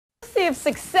See if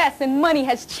success and money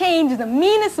has changed the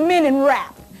meanest men in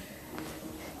rap.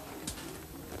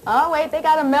 Oh, wait, they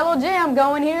got a mellow jam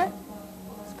going here.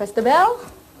 Let's press the bell.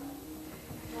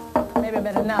 Maybe I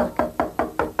better knock.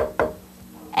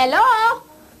 Hello?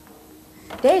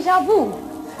 Deja vu.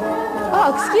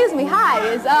 Oh, excuse me. Hi,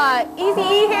 is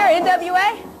Eazy-E here,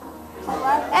 NWA?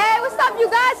 Hey, what's up, you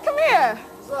guys? Come here.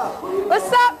 What's up?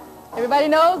 What's up? Everybody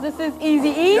knows this is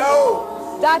Eazy-E. Yo!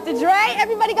 Dr. Dre,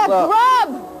 everybody got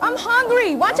grub. I'm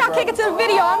hungry. Watch y'all kick it to the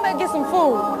video. I'm gonna get some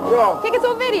food. Yo. Kick it to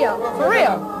a video, for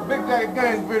real. Big Day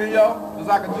Games video, cause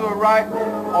I can do it right.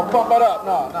 I'll pump it up.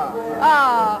 No.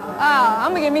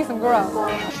 I'm gonna get me some grub.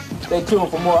 Stay tuned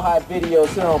for more hot videos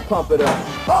here on Pump It Up.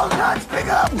 Oh, nuts, pick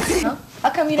up! Huh? How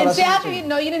come you didn't say it?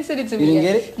 No, you didn't send it to me You yet.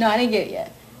 didn't get it? No, I didn't get it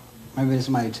yet. Maybe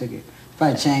somebody took it.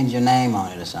 Probably changed your name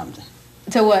on it or something.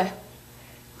 To what?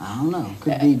 I don't know.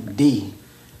 Could be D.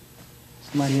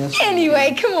 Somebody else.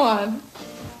 Anyway, come on.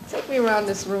 Take me around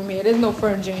this room here. There's no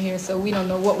furniture in here, so we don't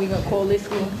know what we're gonna call this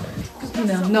room.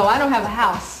 No, I don't have a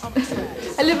house.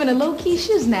 I live in a low-key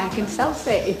shiznack in South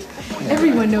Say.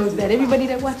 Everyone knows that. Everybody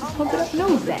that watches Pump It Up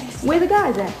knows that. Where the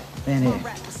guys at? In here.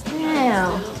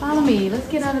 Now, follow me. Let's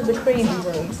get out of the crazy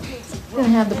room. We're gonna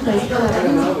have the place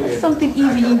something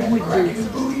Eazy-E would do.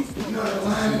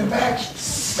 In the back,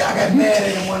 I got mad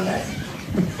at him one night.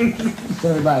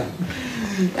 Everybody.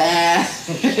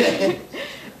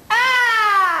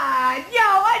 Yo,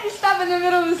 why'd you stop in the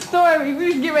middle of the story? We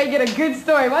was getting ready to get a good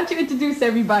story. Why don't you introduce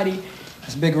everybody?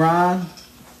 It's Big Ron,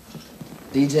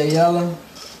 DJ Yella,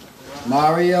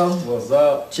 Mario. What's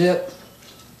up? Chip,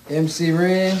 MC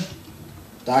Ren,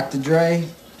 Dr. Dre,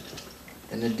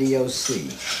 and the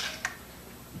DOC.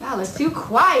 Y'all are too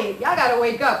quiet. Y'all gotta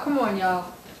wake up. Come on, y'all.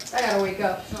 I gotta wake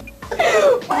up.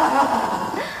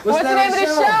 What's the name of the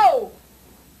show?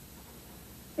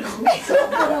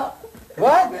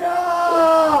 What?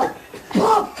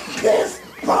 Pump this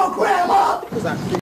program up!